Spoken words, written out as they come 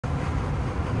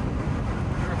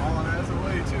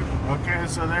Okay,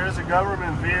 so there's a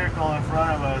government vehicle in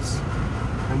front of us,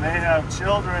 and they have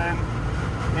children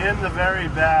in the very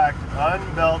back,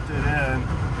 unbelted in.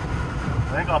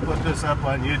 I think I'll put this up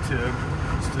on YouTube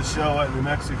just to show what New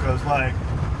Mexico's like.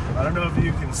 I don't know if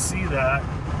you can see that.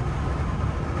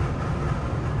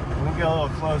 We'll get a little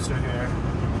closer here.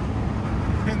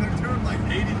 And they're doing like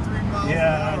 83 miles an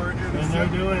hour. Yeah, and they're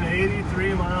doing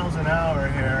 83 miles an hour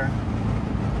here.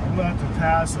 I'm about to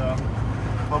pass them.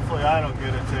 Hopefully I don't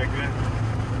get a ticket.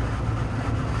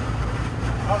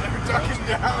 Oh, they're ducking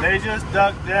down. They just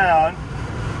ducked down.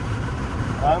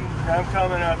 I'm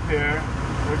coming up here.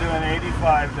 We're doing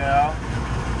 85 now.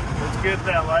 Let's get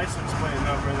that license plate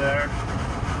number there.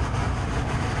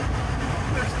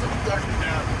 They're still ducking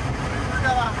down. We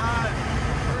got a high.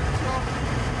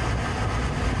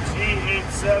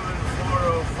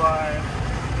 G87405.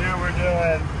 Here we're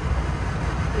doing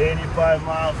 85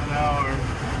 miles an hour.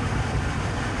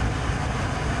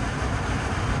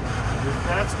 If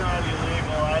that's not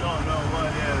illegal, I don't know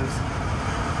what is.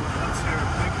 Let's hear,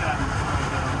 pick that in front of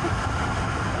them.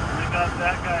 They got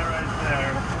that guy right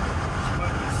there. Just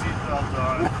putting his seatbelt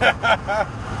on.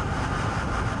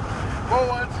 Well,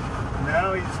 what?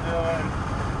 Now he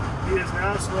is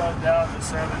now slowed down to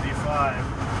 75.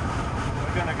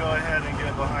 We're gonna go ahead and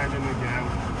get behind him again.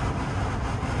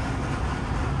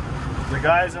 The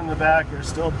guys in the back are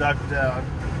still ducked down.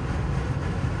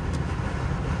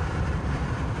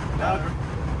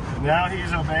 Now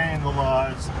he's obeying the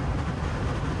laws.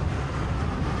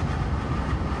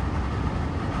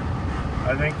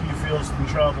 I think he feels in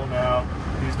trouble now.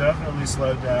 He's definitely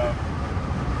slowed down.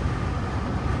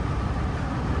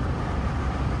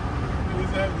 He's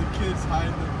having the kids hide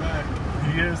in the back.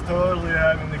 He is totally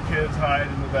having the kids hide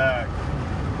in the back.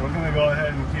 We're going to go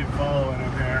ahead and keep following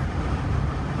him here.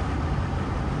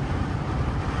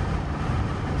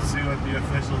 See what the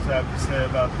officials have to say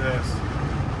about this.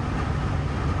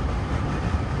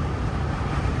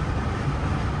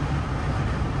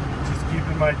 Just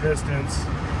keeping my distance.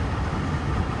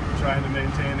 Trying to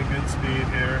maintain a good speed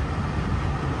here.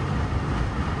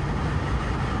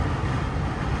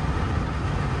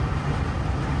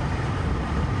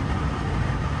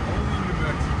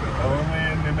 Only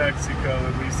in New Mexico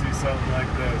would we see something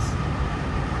like this.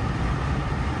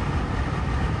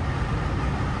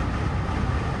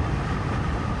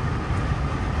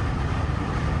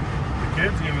 The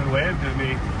kids even waved at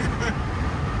me.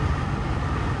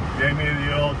 Gave me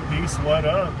the old peace, what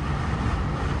up?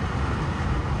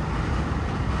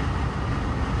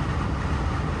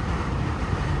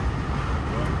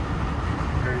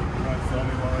 Here, you want to film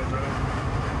me while I drive?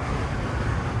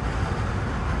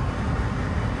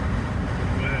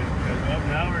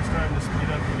 Now we're starting to speed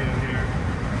up again here.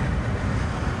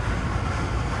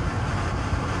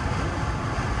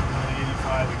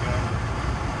 85 again.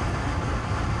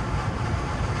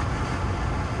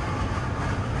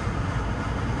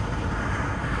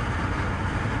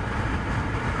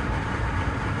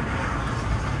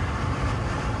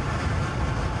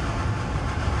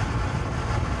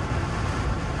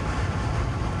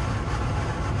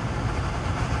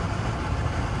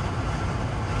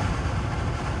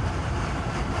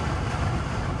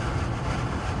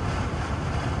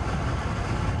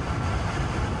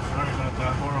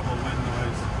 That horrible wind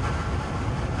noise.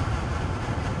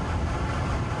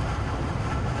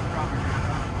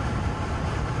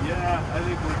 Yeah, I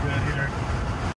think we're